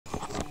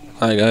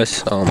Hi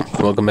guys,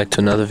 welcome back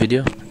to another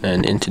video,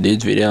 and in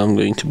today's video I'm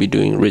going to be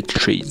doing rich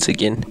trades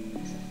again.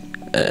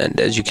 And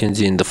as you can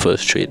see in the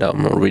first trade,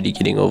 I'm already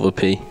getting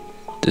overpay.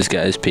 This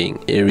guy is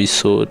paying Aries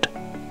sword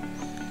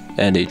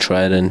and a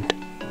trident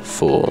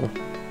for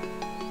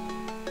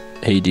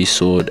Hades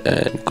sword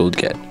and gold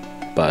cat,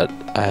 but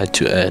I had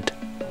to add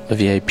a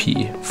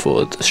VIP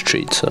for this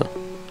trade, so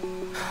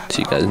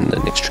see you guys in the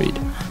next trade.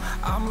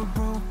 I'm a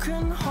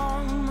broken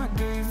home. I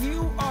gave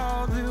you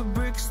all the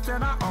bricks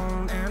that I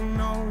own and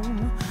know.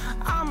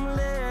 I'm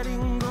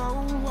letting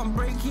go. I'm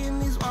breaking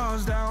these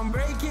walls down,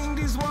 breaking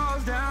these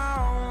walls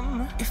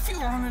down. If you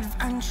want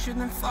adventure,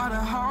 then fly to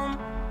home.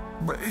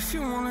 But if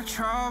you wanna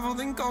travel,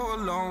 then go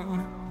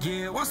alone.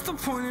 Yeah, what's the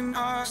point in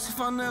us if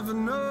I never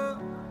know?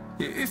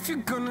 Yeah, if you're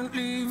gonna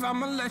leave,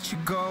 I'ma let you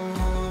go.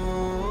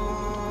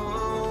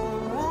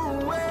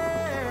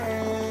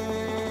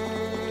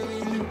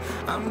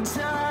 I'm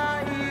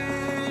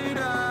tired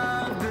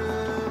of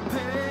the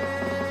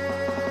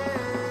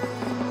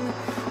pain.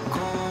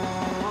 Go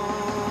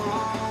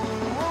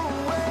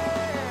away.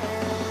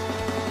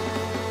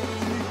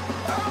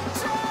 I'm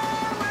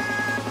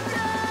tired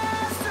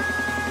of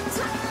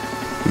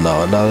yesterday.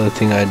 Now another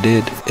thing I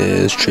did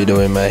is trade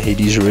away my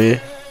Hades rare,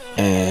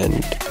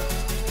 and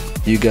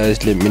you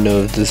guys let me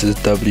know if this is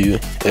W,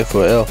 F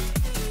or L.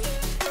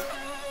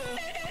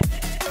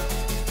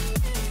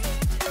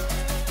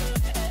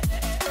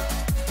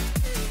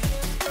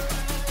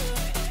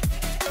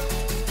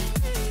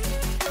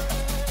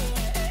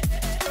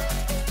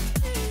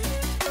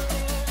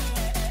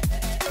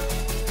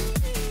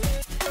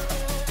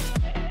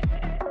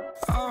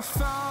 I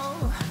fell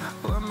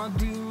where my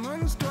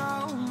demons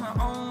dwell. My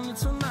own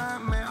little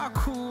nightmare, I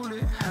call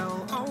it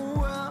hell. Oh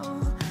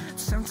well,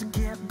 it's time to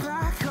get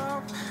back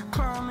up.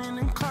 Climbing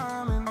and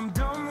climbing, I'm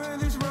done with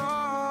this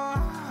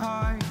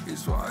ride,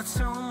 is what I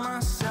tell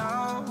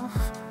myself,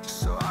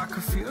 so I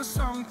could feel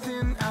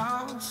something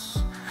else.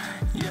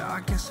 Yeah,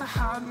 I guess I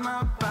had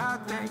my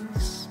bad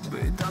days, but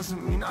it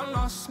doesn't mean I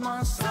lost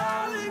my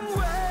style. Darling,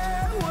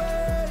 where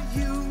were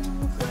you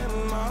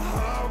when my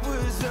heart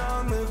was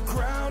on the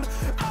ground?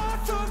 I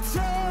thought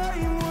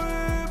time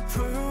would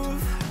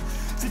prove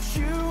that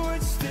you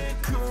would stick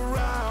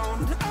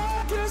around.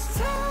 I guess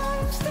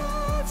time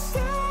starts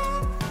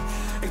still,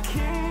 a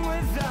king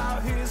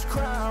without his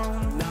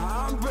crown.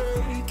 Now I'm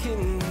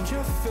breaking and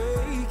you're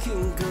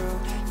faking, girl.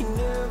 You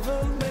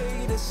never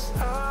made a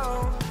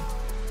sound.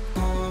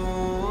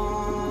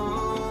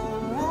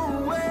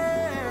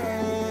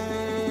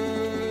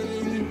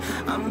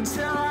 I'm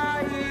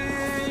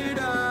tired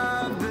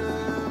of the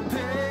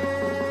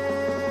pain.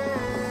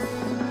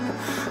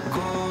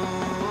 Go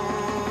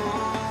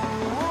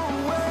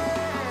away.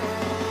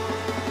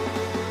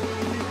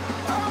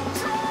 I'm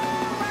tired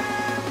of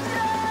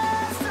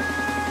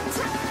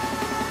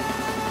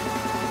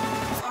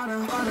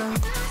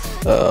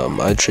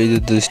I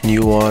traded this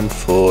new one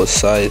for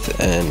Scythe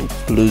and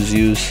Blue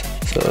Zeus,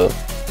 so,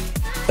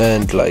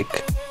 and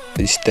like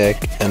a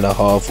stack and a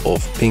half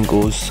of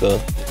Pingos, so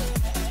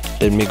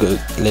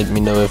let me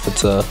know if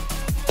it's a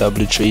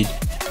double trade.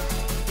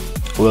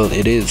 Well,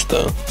 it is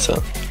though,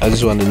 so I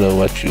just want to know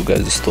what you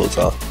guys' thoughts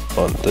are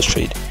on this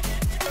trade.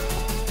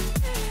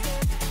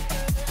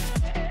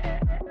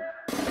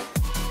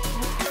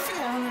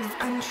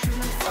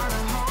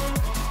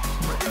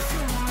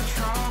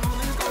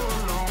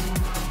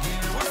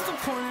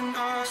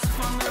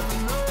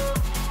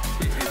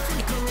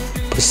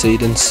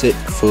 Poseidon set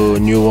for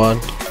new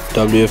one,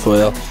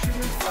 WFOL.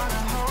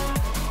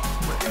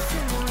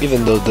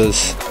 Even though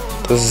this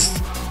was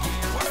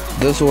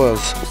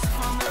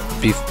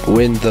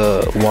when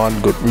the one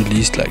got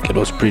released, like it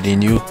was pretty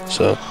new,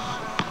 so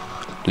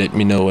let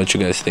me know what you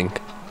guys think.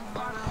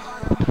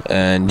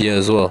 And yeah,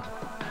 as well,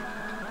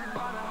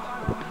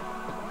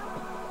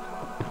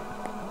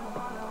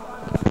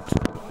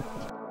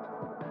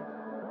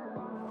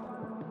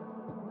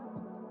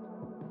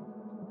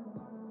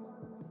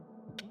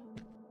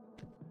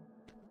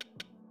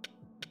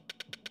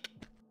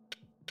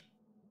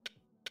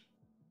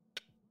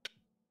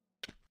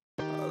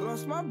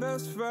 lost my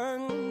best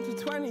friend to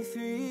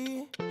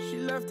 23. She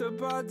left her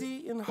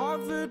body and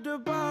hovered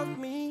above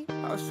me.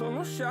 I saw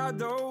no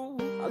shadow,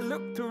 I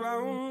looked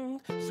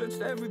around,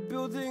 searched every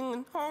building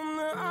and home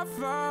that I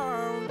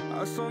found.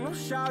 I saw no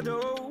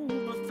shadow,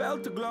 but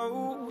felt a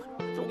glow.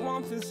 The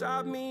warmth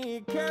inside me,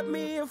 it kept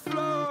me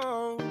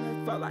afloat.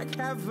 It felt like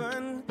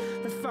heaven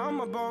had found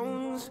my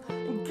bones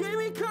and gave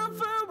me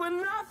comfort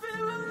when I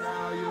feel alone.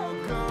 Now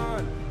you're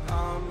gone,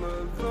 I'm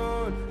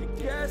alone. I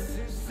guess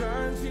it's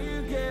time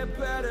to get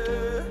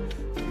better.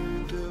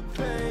 Through the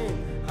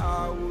pain,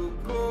 I will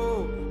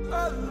go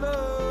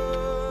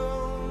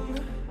alone.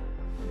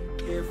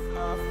 If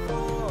I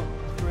fall,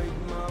 break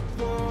my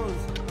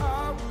bones,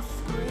 I will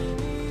scream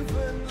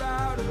even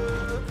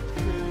louder.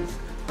 'Cause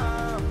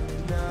I'm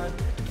not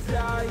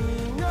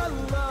dying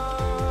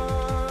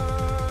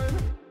alone.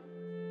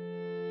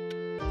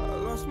 I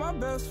lost my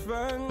best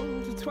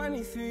friend to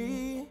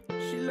 23.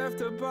 She left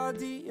her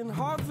body and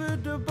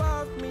hovered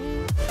above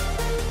me.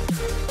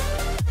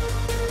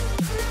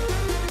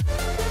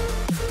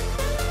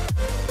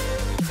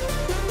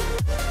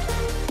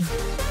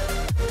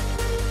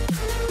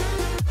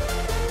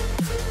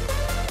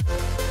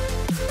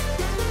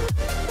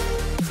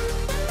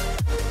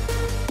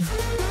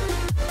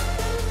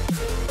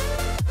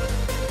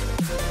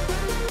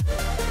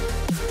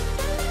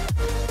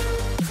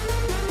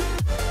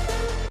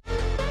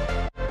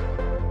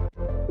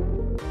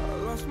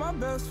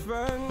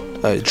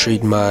 I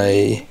trade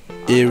my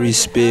Airy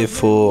Spear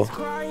for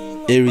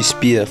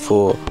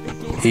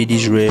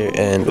Hades Rare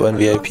and 1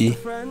 VIP.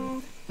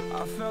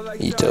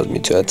 He tells me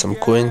to add some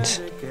coins,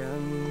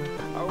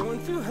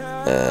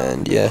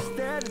 and yeah,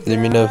 let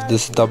me know if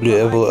this is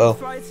WLL.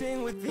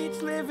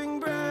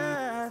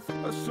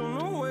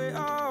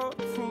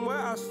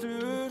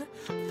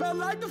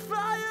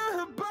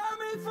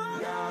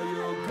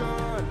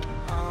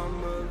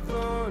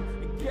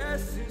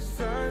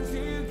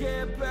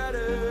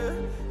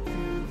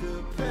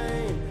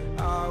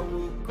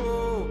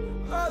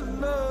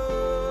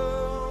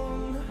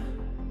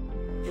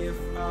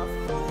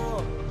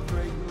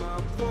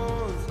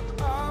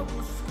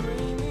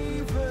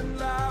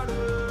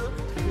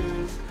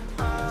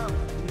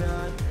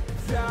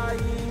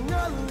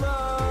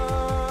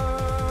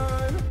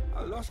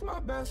 My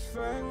best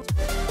friend.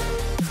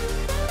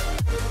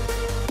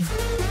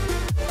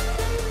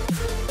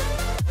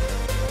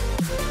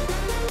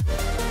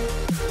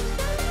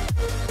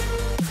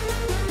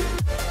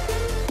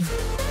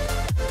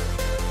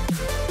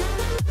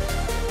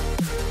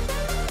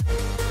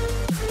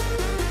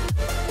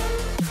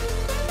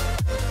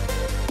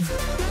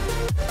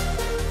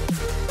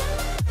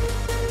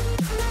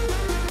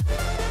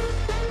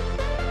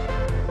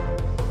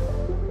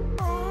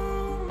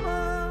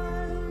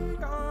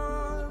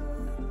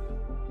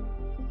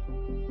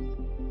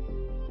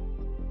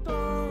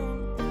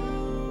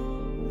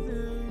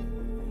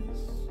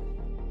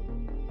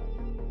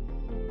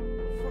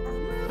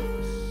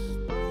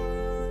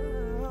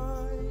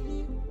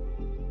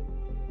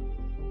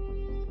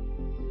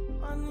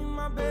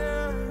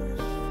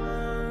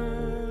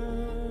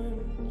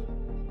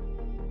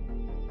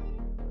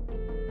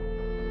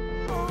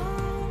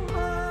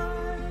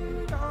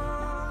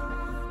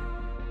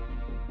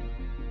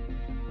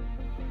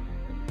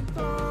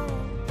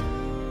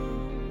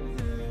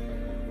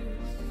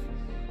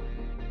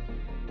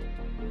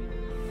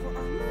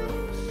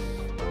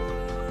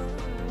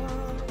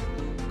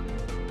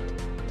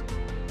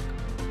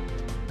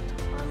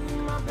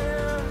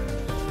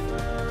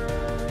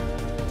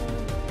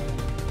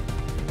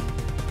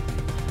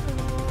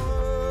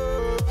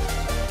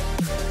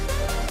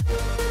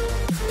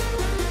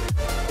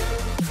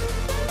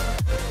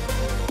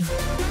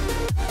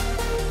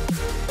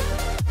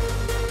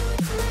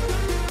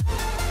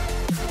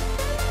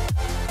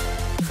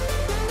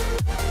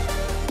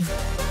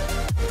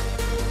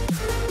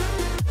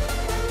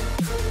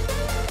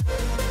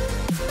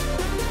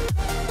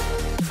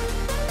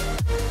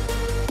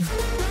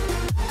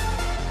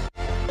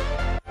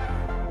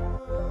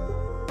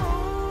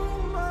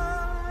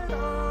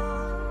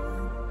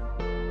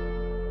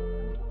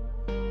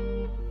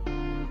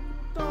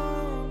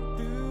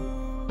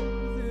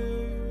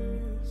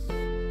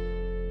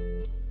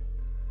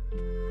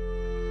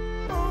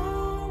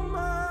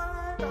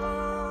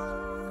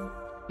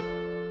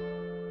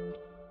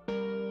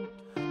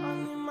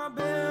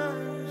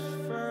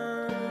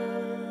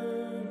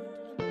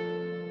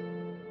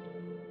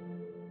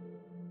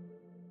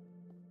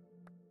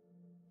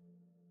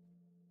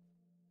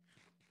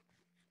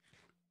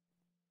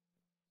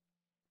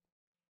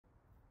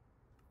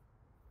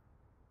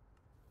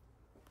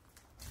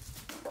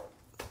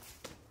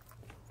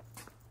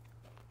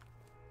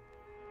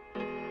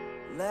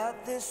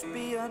 Let this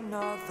be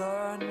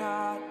another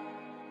knot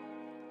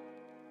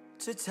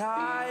to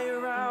tie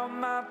around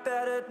my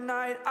bed at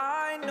night.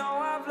 I know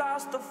I've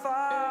lost the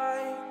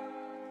fight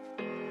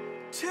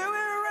to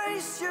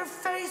erase your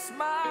face,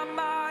 my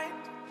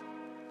mind.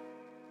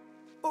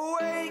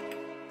 Awake,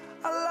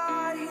 I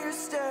lie here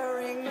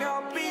staring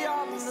up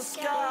beyond the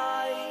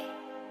sky.